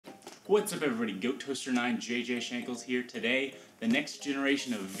What's up everybody, GoatToaster9 JJ Shankles here. Today, the next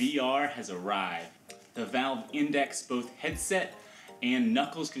generation of VR has arrived. The Valve Index, both headset and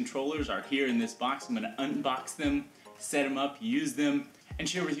Knuckles controllers are here in this box. I'm going to unbox them, set them up, use them, and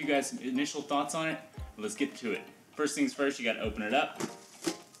share with you guys some initial thoughts on it. Let's get to it. First things first, you got to open it up.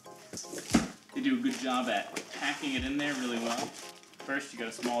 They do a good job at packing it in there really well. First, you got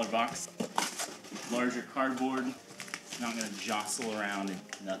a smaller box, larger cardboard. Not going to jostle around and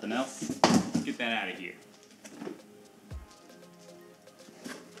nothing else. Let's get that out of here.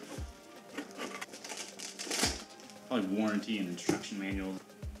 Probably warranty and instruction manual.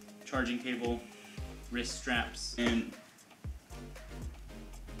 Charging cable, wrist straps, and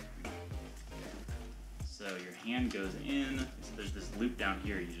so your hand goes in. So there's this loop down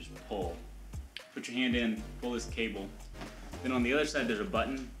here you just pull. Put your hand in, pull this cable. Then on the other side there's a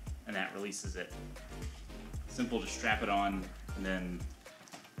button and that releases it. Simple to strap it on, and then,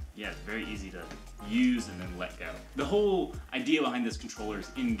 yeah, it's very easy to use and then let go. The whole idea behind this controller is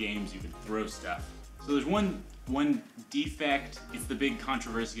in games you can throw stuff. So there's one defect, it's the big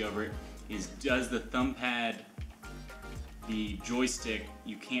controversy over it, is does the thumb pad, the joystick,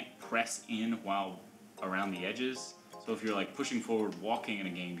 you can't press in while around the edges. So if you're like pushing forward, walking in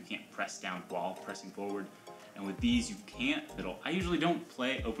a game, you can't press down while pressing forward. And with these you can't. I usually don't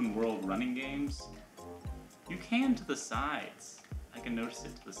play open world running games. You can to the sides. I can notice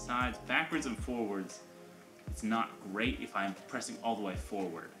it to the sides, backwards and forwards. It's not great if I'm pressing all the way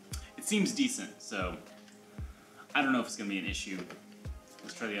forward. It seems decent, so I don't know if it's gonna be an issue.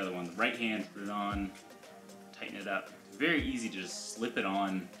 Let's try the other one. The right hand, put it on, tighten it up. It's very easy to just slip it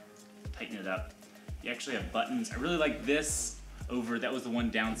on, tighten it up. You actually have buttons. I really like this over, that was the one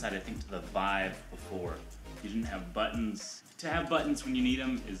downside I think to the Vive before. You didn't have buttons. To have buttons when you need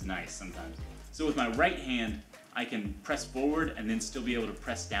them is nice sometimes. So with my right hand, I can press forward and then still be able to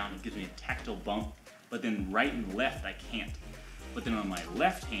press down. It gives me a tactile bump, but then right and left I can't. But then on my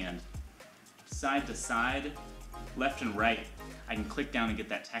left hand, side to side, left and right, I can click down and get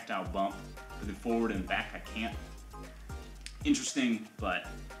that tactile bump, but then forward and back I can't. Interesting, but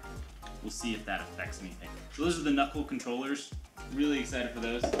we'll see if that affects anything. So those are the Knuckle Controllers. Really excited for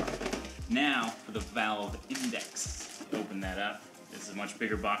those. Now for the Valve Index. Open that up. This is a much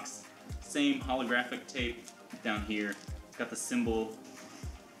bigger box. Same holographic tape down here. It's got the symbol.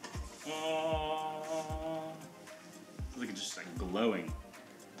 Oh, it's like just like glowing.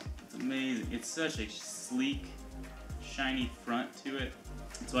 It's amazing. It's such a sleek, shiny front to it.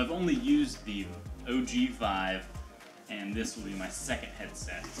 So I've only used the OG Vive, and this will be my second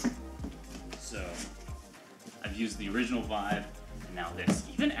headset. So I've used the original Vive, and now this.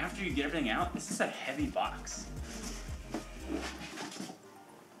 Even after you get everything out, this is a heavy box.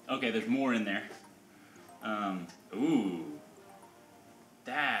 Okay, there's more in there. Ooh,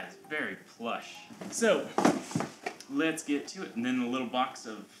 that's very plush. So, let's get to it. And then a little box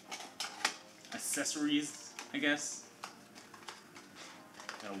of accessories, I guess.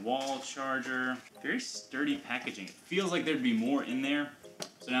 Got a wall charger. Very sturdy packaging. It feels like there'd be more in there.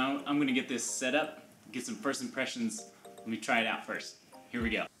 So now I'm gonna get this set up, get some first impressions. Let me try it out first. Here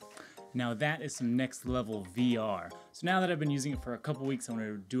we go. Now that is some next level VR. So now that I've been using it for a couple weeks, I'm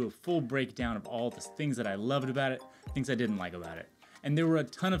gonna do a full breakdown of all the things that I loved about it, things I didn't like about it. And there were a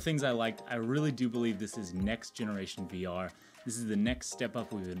ton of things I liked. I really do believe this is next generation VR. This is the next step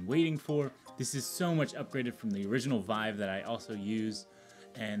up we've been waiting for. This is so much upgraded from the original Vive that I also use.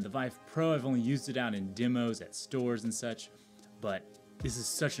 And the Vive Pro, I've only used it out in demos at stores and such, but this is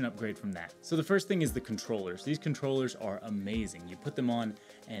such an upgrade from that. So the first thing is the controllers. These controllers are amazing. You put them on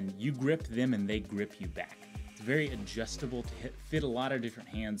and you grip them and they grip you back. It's very adjustable to fit a lot of different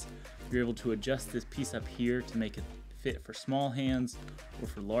hands. You're able to adjust this piece up here to make it fit for small hands or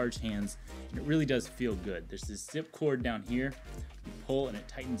for large hands, and it really does feel good. There's this zip cord down here. You pull and it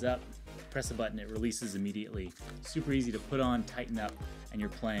tightens up. Press a button, it releases immediately. Super easy to put on, tighten up, and you're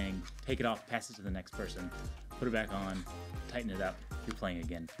playing. Take it off, pass it to the next person, put it back on, tighten it up, you're playing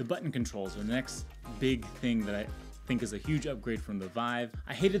again. The button controls are the next big thing that I think is a huge upgrade from the Vive.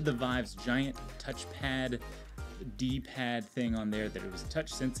 I hated the Vive's giant touchpad, D-pad thing on there, that it was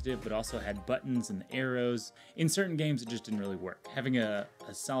touch sensitive but also had buttons and arrows. In certain games it just didn't really work. Having a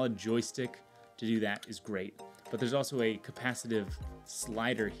solid joystick to do that is great. But there's also a capacitive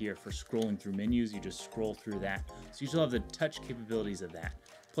slider here for scrolling through menus. You just scroll through that. So you still have the touch capabilities of that.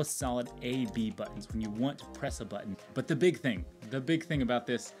 Plus solid A, B buttons when you want to press a button. But the big thing about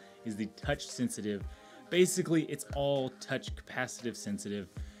this is the touch sensitive. Basically, it's all touch capacitive sensitive,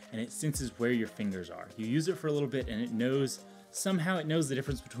 and it senses where your fingers are. You use it for a little bit and it knows, somehow it knows the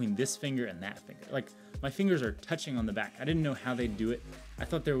difference between this finger and that finger. Like my fingers are touching on the back. I didn't know how they'd do it. I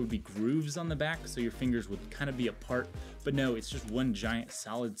thought there would be grooves on the back so your fingers would kind of be apart, but no, it's just one giant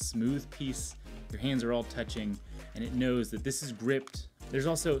solid smooth piece. Your hands are all touching and it knows that this is gripped. There's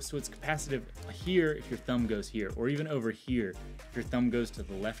also, so it's capacitive here if your thumb goes here, or even over here. If your thumb goes to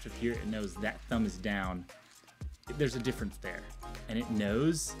the left of here, it knows that thumb is down. There's a difference there. And it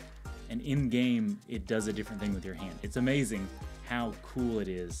knows, and in game, it does a different thing with your hand. It's amazing how cool it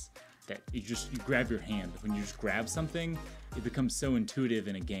is that you grab your hand. When you just grab something, it becomes so intuitive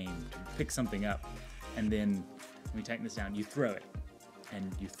in a game to pick something up. And then, let me tighten this down, you throw it.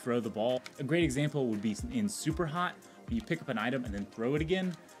 And you throw the ball. A great example would be in Super Hot. When you pick up an item and then throw it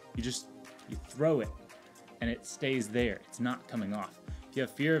again, you throw it and it stays there. It's not coming off. If you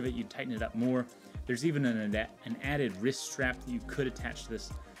have fear of it, you tighten it up more. There's even an added wrist strap that you could attach to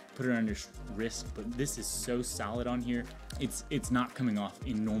this, put it on your wrist, but this is so solid on here, it's not coming off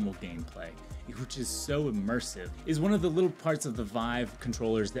in normal gameplay, which is so immersive. Is one of the little parts of the Vive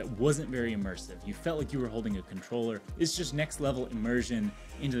controllers that wasn't very immersive. You felt like you were holding a controller. It's just next level immersion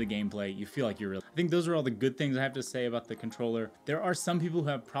into the gameplay. You feel like you're real. I think those are all the good things I have to say about the controller. There are some people who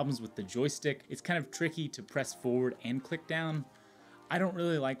have problems with the joystick. It's kind of tricky to press forward and click down. I don't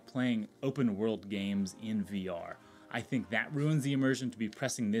really like playing open world games in VR. I think that ruins the immersion to be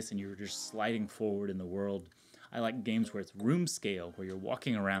pressing this and you're just sliding forward in the world. I like games where it's room scale, where you're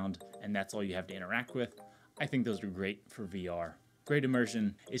walking around and that's all you have to interact with. I think those are great for VR. Great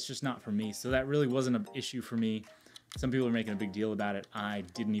immersion, it's just not for me, so that really wasn't an issue for me. Some people are making a big deal about it. I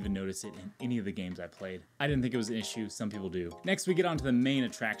didn't even notice it in any of the games I played. I didn't think it was an issue, some people do. Next we get on to the main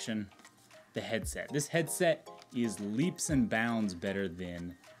attraction, the headset. This headset is leaps and bounds better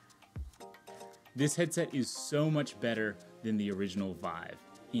than... This headset is so much better than the original Vive.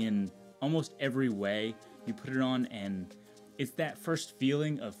 In almost every way, you put it on and it's that first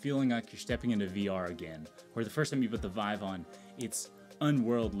feeling of feeling like you're stepping into VR again. Where the first time you put the Vive on, it's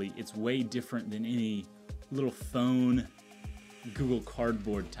unworldly. It's way different than any little phone, Google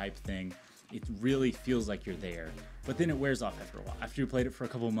Cardboard type thing. It really feels like you're there. But then it wears off after a while. After you played it for a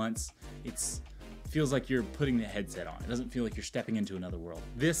couple months, it feels like you're putting the headset on. It doesn't feel like you're stepping into another world.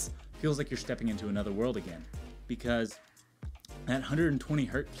 This feels like you're stepping into another world again because that 120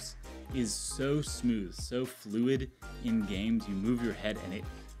 hertz is so smooth, so fluid in games. You move your head and it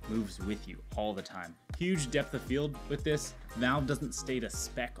moves with you all the time. Huge depth of field with this. Valve doesn't state a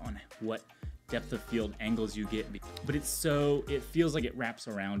spec on what depth of field angles you get, but it feels like it wraps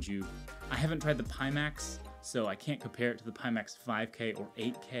around you. I haven't tried the Pimax, so I can't compare it to the Pimax 5K or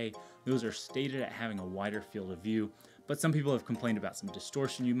 8K. Those are stated at having a wider field of view, but some people have complained about some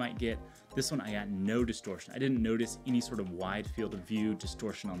distortion you might get. This one, I got no distortion. I didn't notice any sort of wide field of view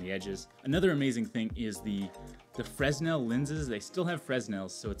distortion on the edges. Another amazing thing is the Fresnel lenses. They still have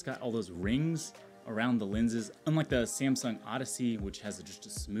Fresnels, so it's got all those rings around the lenses. Unlike the Samsung Odyssey, which has just a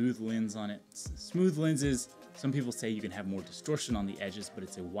smooth lens on it. Smooth lenses, some people say you can have more distortion on the edges, but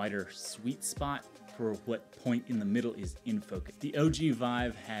it's a wider sweet spot for what point in the middle is in focus. The OG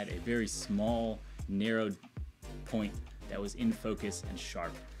Vive had a very small, narrow point that was in focus and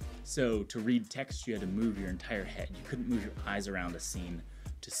sharp. So to read text, you had to move your entire head. You couldn't move your eyes around a scene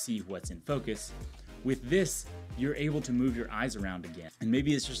to see what's in focus. With this, you're able to move your eyes around again. And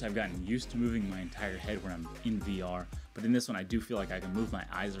maybe it's just I've gotten used to moving my entire head when I'm in VR, but in this one I do feel like I can move my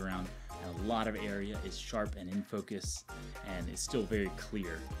eyes around and a lot of area is sharp and in focus and it's still very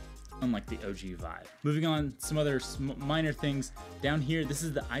clear, unlike the OG Vive. Moving on, some other minor things. Down here, this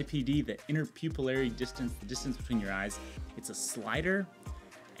is the IPD, the interpupillary distance, the distance between your eyes. It's a slider,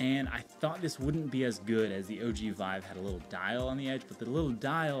 and I thought this wouldn't be as good as the OG Vive had a little dial on the edge, but the little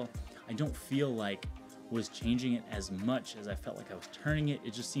dial, I don't feel like was changing it as much as I felt like I was turning it.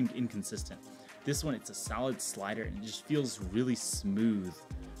 It just seemed inconsistent. This one, it's a solid slider and it just feels really smooth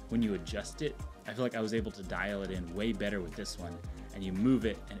when you adjust it. I feel like I was able to dial it in way better with this one, and you move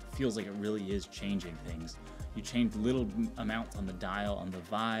it and it feels like it really is changing things. You change little amounts on the dial on the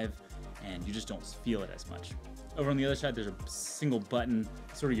Vive and you just don't feel it as much. Over on the other side, there's a single button,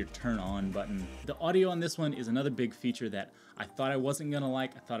 sort of your turn on button. The audio on this one is another big feature that I thought I wasn't gonna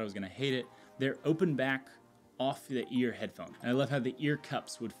like. I thought I was gonna hate it. They're open back off the ear headphone. And I love how the ear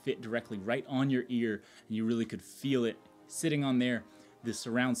cups would fit directly right on your ear and you really could feel it sitting on there. The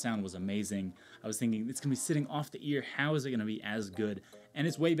surround sound was amazing. I was thinking it's gonna be sitting off the ear. How is it gonna be as good? And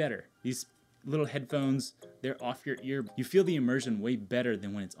it's way better. These little headphones, they're off your ear. You feel the immersion way better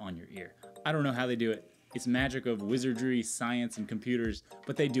than when it's on your ear. I don't know how they do it. It's magic of wizardry, science, and computers,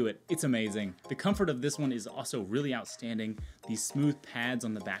 but they do it. It's amazing. The comfort of this one is also really outstanding. These smooth pads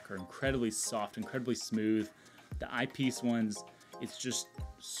on the back are incredibly soft, incredibly smooth. The eyepiece ones, It's just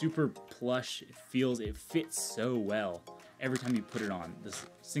super plush. It fits so well every time you put it on. This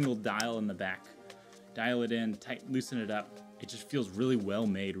single dial in the back, dial it in, loosen it up. It just feels really well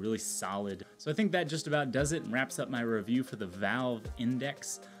made, really solid. So I think that just about does it and wraps up my review for the Valve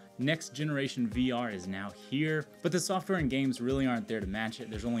Index. Next generation VR is now here, but the software and games really aren't there to match it.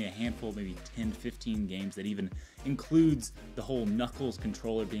 There's only a handful, maybe 10, 15 games that even includes the whole Knuckles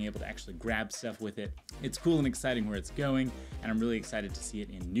controller, being able to actually grab stuff with it. It's cool and exciting where it's going, and I'm really excited to see it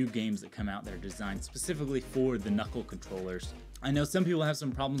in new games that come out that are designed specifically for the Knuckle controllers. I know some people have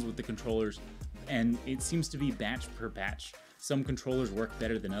some problems with the controllers, and it seems to be batch per batch. Some controllers work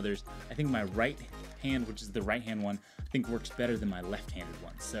better than others. I think my right hand, which is the right hand one, I think works better than my left-handed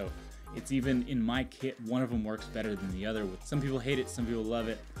one. So it's even in my kit, one of them works better than the other. Some people hate it, some people love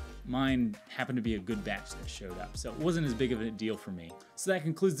it. Mine happened to be a good batch that showed up, so it wasn't as big of a deal for me. So that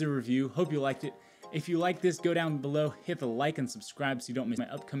concludes the review. Hope you liked it. If you like this, go down below, hit the like and subscribe so you don't miss my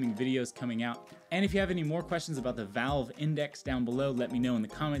upcoming videos coming out. And if you have any more questions about the Valve Index down below, let me know in the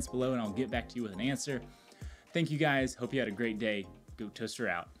comments below and I'll get back to you with an answer. Thank you guys. Hope you had a great day. Go Toaster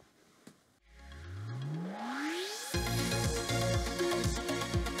out.